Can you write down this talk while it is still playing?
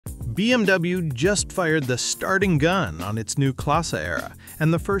BMW just fired the starting gun on its Neue Klasse era,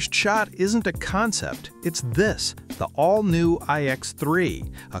 and the first shot isn't a concept, it's this, the all-new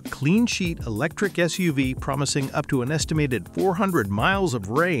iX3, a clean-sheet electric SUV promising up to an estimated 400 miles of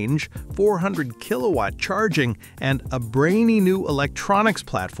range, 400 kilowatt charging, and a brainy new electronics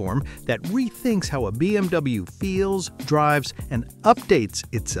platform that rethinks how a BMW feels, drives, and updates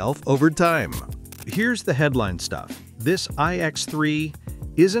itself over time. Here's the headline stuff. This iX3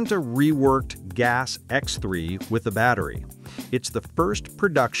 isn't a reworked gas X3 with a battery. It's the first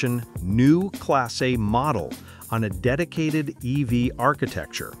production Neue Klasse model on a dedicated EV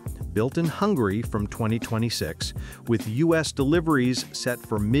architecture, built in Hungary from 2026, with US deliveries set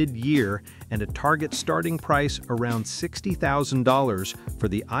for mid-year and a target starting price around $60,000 for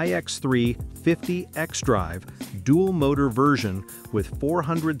the iX3 50 xDrive dual-motor version with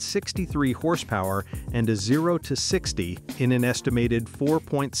 463 horsepower and a 0 to 60 in an estimated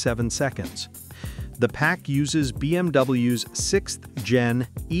 4.7 seconds. The pack uses BMW's 6th Gen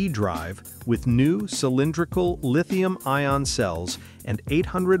e-drive with new cylindrical lithium-ion cells and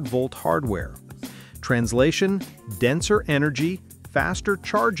 800-volt hardware. Translation: denser energy, faster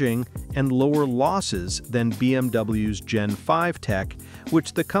charging, and lower losses than BMW's Gen 5 tech,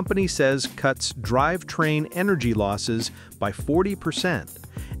 which the company says cuts drivetrain energy losses by 40%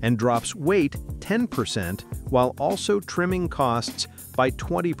 and drops weight 10% while also trimming costs by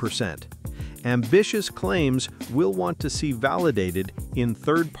 20%. Ambitious claims we'll want to see validated in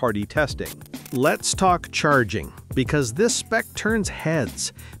third-party testing. Let's talk charging, because this spec turns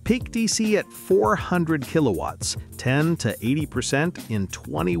heads. Peak DC at 400 kilowatts, 10 to 80% in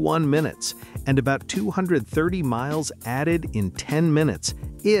 21 minutes, and about 230 miles added in 10 minutes,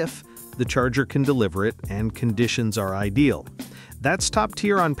 if the charger can deliver it and conditions are ideal. That's top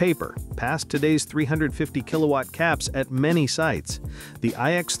tier on paper, past today's 350 kilowatt caps at many sites. The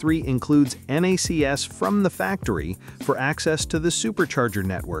iX3 includes NACS from the factory for access to the supercharger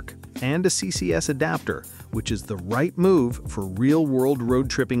network and a CCS adapter, which is the right move for real-world road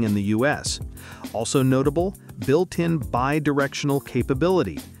tripping in the US. Also notable, built-in bi-directional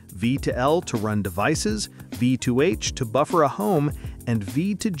capability, V to L to run devices, V to H to buffer a home, and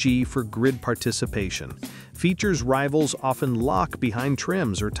V to G for grid participation. Features rivals often lock behind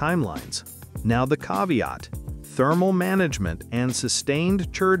trims or timelines. Now the caveat. Thermal management and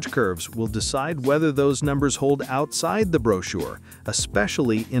sustained charge curves will decide whether those numbers hold outside the brochure,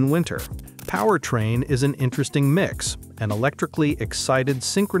 especially in winter. Powertrain is an interesting mix, an electrically excited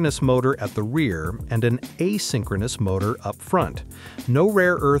synchronous motor at the rear and an asynchronous motor up front. No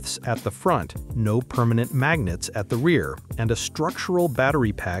rare earths at the front, no permanent magnets at the rear, and a structural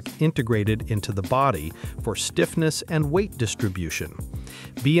battery pack integrated into the body for stiffness and weight distribution.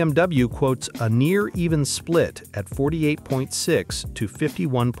 BMW quotes a near-even split at 48.6 to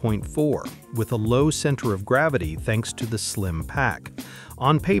 51.4, with a low center of gravity thanks to the slim pack.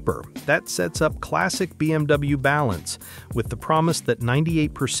 On paper, that sets up classic BMW balance, with the promise that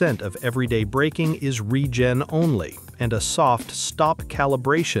 98% of everyday braking is regen only, and a soft stop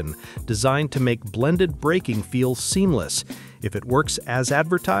calibration designed to make blended braking feel seamless. If it works as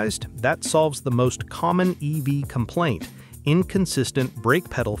advertised, that solves the most common EV complaint: inconsistent brake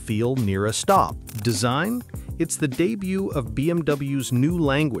pedal feel near a stop. Design? It's the debut of BMW's new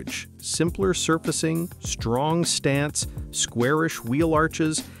language: simpler surfacing, strong stance, squarish wheel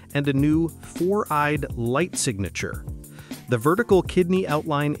arches, and a new four-eyed light signature. The vertical kidney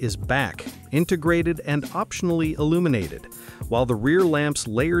outline is back, integrated and optionally illuminated, while the rear lamps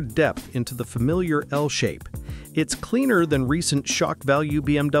layer depth into the familiar L shape. It's cleaner than recent shock value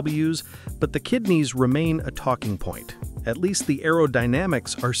BMWs, but the kidneys remain a talking point. At least the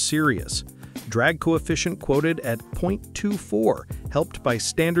aerodynamics are serious. Drag coefficient quoted at 0.24, helped by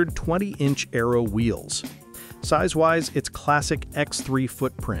standard 20-inch aero wheels. Size-wise, it's classic X3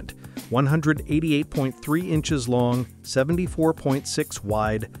 footprint, 188.3 inches long, 74.6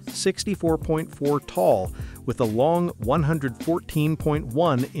 wide, 64.4 tall, with a long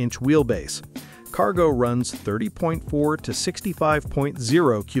 114.1-inch wheelbase. Cargo runs 30.4 to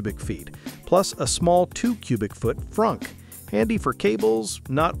 65.0 cubic feet, plus a small 2 cubic foot frunk. Handy for cables,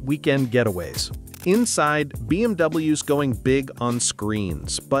 not weekend getaways. Inside, BMW's going big on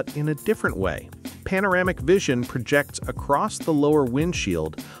screens, but in a different way. Panoramic vision projects across the lower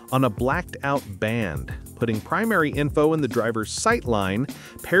windshield on a blacked-out band, putting primary info in the driver's sightline,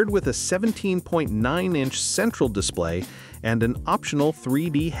 paired with a 17.9-inch central display and an optional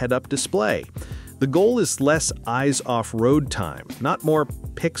 3D head-up display. The goal is less eyes-off road time, not more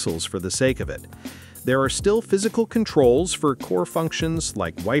pixels for the sake of it. There are still physical controls for core functions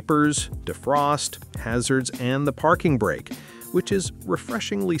like wipers, defrost, hazards, and the parking brake, which is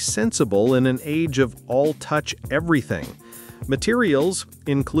refreshingly sensible in an age of all-touch everything. Materials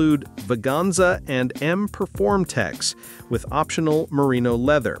include Vaganza and M Performtex with optional merino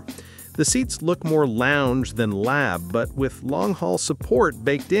leather. The seats look more lounge than lab, but with long-haul support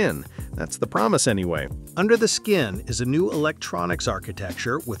baked in. That's the promise anyway. Under the skin is a new electronics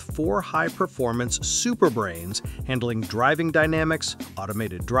architecture with 4 high-performance superbrains handling driving dynamics,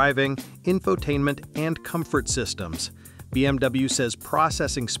 automated driving, infotainment, and comfort systems. BMW says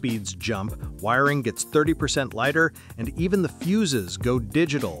processing speeds jump, wiring gets 30% lighter, and even the fuses go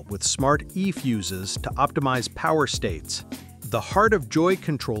digital with smart e-fuses to optimize power states. The Heart of Joy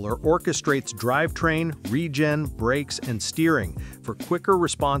controller orchestrates drivetrain, regen, brakes, and steering for quicker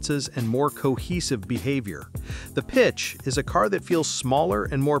responses and more cohesive behavior. The Pitch is a car that feels smaller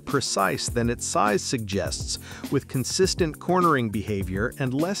and more precise than its size suggests, with consistent cornering behavior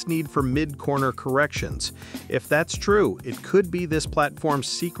and less need for mid-corner corrections. If that's true, it could be this platform's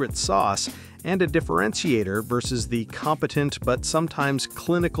secret sauce and a differentiator versus the competent but sometimes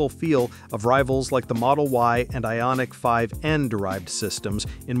clinical feel of rivals like the Model Y and Ioniq 5N derived systems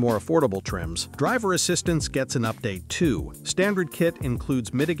in more affordable trims. Driver assistance gets an update too. Standard kit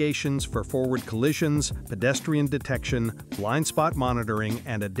includes mitigations for forward collisions, pedestrian detection, blind spot monitoring,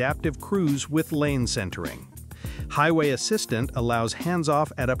 and adaptive cruise with lane centering. Highway Assistant allows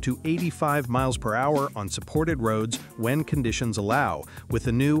hands-off at up to 85 miles per hour on supported roads when conditions allow, with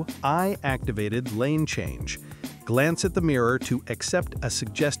a new eye-activated lane change. Glance at the mirror to accept a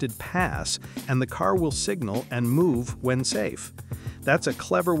suggested pass, and the car will signal and move when safe. That's a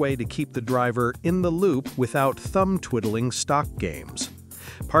clever way to keep the driver in the loop without thumb-twiddling stock games.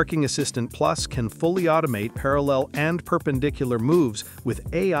 Parking Assistant Plus can fully automate parallel and perpendicular moves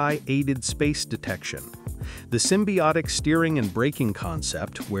with AI-aided space detection. The symbiotic steering and braking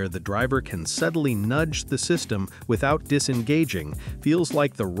concept, where the driver can subtly nudge the system without disengaging, feels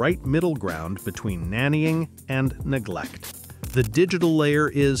like the right middle ground between nannying and neglect. The digital layer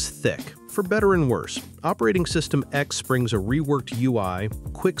is thick, for better and worse. Operating System X brings a reworked UI,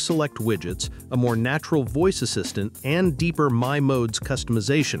 quick select widgets, a more natural voice assistant, and deeper My Modes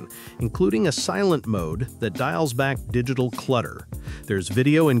customization, including a silent mode that dials back digital clutter. There's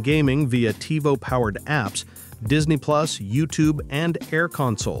video and gaming via TiVo-powered apps, Disney+, YouTube, and Air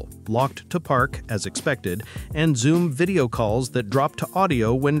Console, locked to park as expected, and Zoom video calls that drop to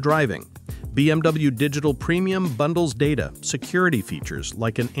audio when driving. BMW Digital Premium bundles data, security features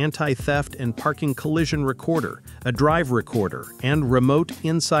like an anti-theft and parking collision recorder, a drive recorder, and remote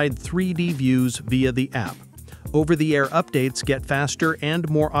inside 3D views via the app. Over-the-air updates get faster and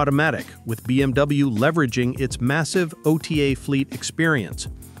more automatic, with BMW leveraging its massive OTA fleet experience.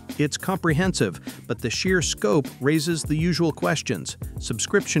 It's comprehensive, but the sheer scope raises the usual questions: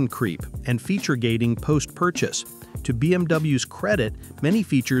 subscription creep and feature gating post-purchase. To BMW's credit, many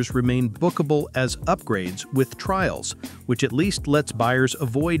features remain bookable as upgrades with trials, which at least lets buyers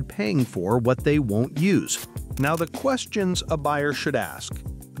avoid paying for what they won't use. Now, the questions a buyer should ask.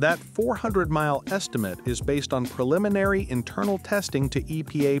 That 400-mile estimate is based on preliminary internal testing to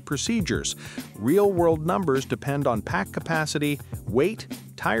EPA procedures. Real-world numbers depend on pack capacity, weight,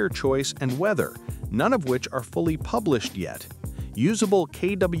 tire choice, and weather, none of which are fully published yet. Usable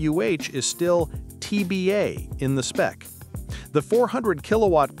kWh is still TBA in the spec. The 400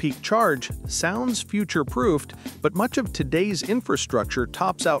 kilowatt peak charge sounds future-proofed, but much of today's infrastructure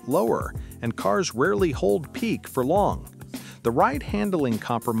tops out lower, and cars rarely hold peak for long. The ride handling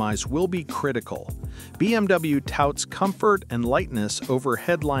compromise will be critical. BMW touts comfort and lightness over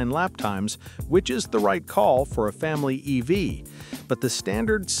headline lap times, which is the right call for a family EV. But the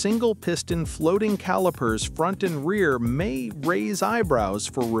standard single-piston floating calipers front and rear may raise eyebrows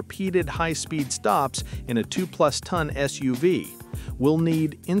for repeated high-speed stops in a 2-plus-ton SUV. We'll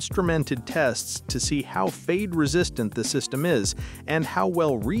need instrumented tests to see how fade-resistant the system is and how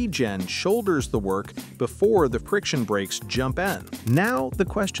well regen shoulders the work before the friction brakes jump in. Now, the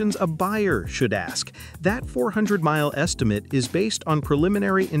questions a buyer should ask. That 400-mile estimate is based on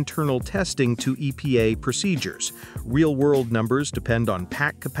preliminary internal testing to EPA procedures. Real-world numbers depend on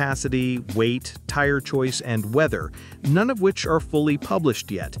pack capacity, weight, tire choice, and weather, none of which are fully published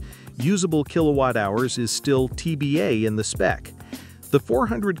yet. Usable kilowatt hours is still TBA in the spec. The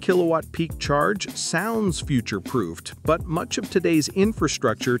 400 kilowatt peak charge sounds future-proofed, but much of today's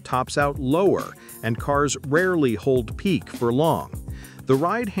infrastructure tops out lower, and cars rarely hold peak for long. The the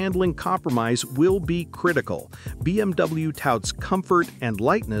ride-handling compromise will be critical. BMW touts comfort and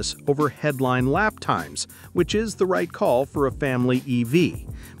lightness over headline lap times, which is the right call for a family EV.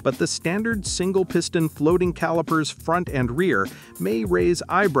 But the standard single-piston floating calipers front and rear may raise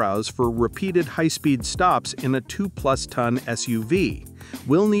eyebrows for repeated high-speed stops in a 2-plus-ton SUV.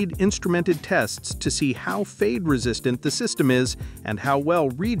 We'll need instrumented tests to see how fade-resistant the system is and how well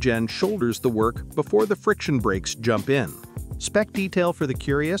regen shoulders the work before the friction brakes jump in. Spec detail for the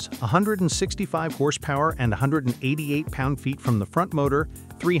curious: 165 horsepower and 188 pound-feet from the front motor,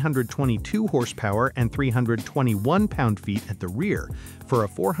 322 horsepower and 321 pound-feet at the rear, for a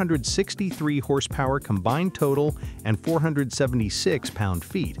 463 horsepower combined total and 476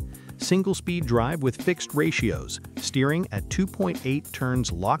 pound-feet. Single-speed drive with fixed ratios, steering at 2.8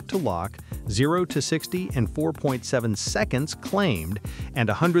 turns lock-to-lock, 0 to 60 in 4.7 seconds claimed, and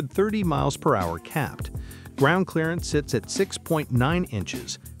 130 miles per hour capped. Ground clearance sits at 6.9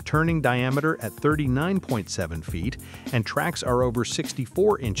 inches, turning diameter at 39.7 feet, and tracks are over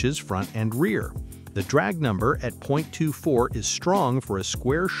 64 inches front and rear. The drag number at 0.24 is strong for a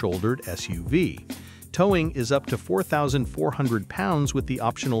square-shouldered SUV. Towing is up to 4,400 pounds with the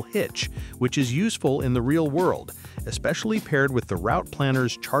optional hitch, which is useful in the real world, especially paired with the route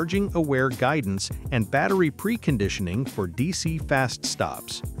planner's charging-aware guidance and battery preconditioning for DC fast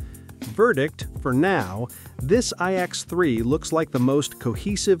stops. Verdict: for now, this iX3 looks like the most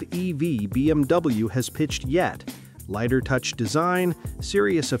cohesive EV BMW has pitched yet. Lighter touch design,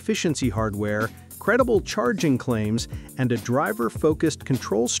 serious efficiency hardware, credible charging claims, and a driver-focused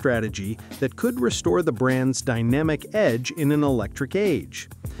control strategy that could restore the brand's dynamic edge in an electric age.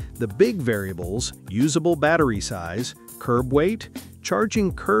 The big variables, usable battery size, curb weight,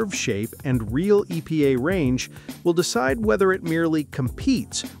 charging curve shape, and real EPA range, will decide whether it merely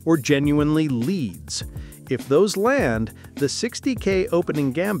competes or genuinely leads. If those land, the $60K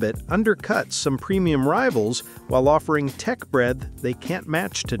opening gambit undercuts some premium rivals while offering tech breadth they can't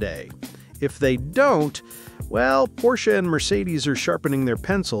match today. If they don't, well, Porsche and Mercedes are sharpening their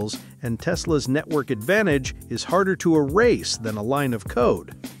pencils, and Tesla's network advantage is harder to erase than a line of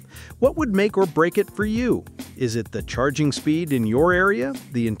code. What would make or break it for you? Is it the charging speed in your area,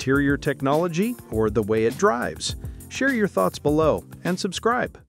 the interior technology, or the way it drives? Share your thoughts below and subscribe.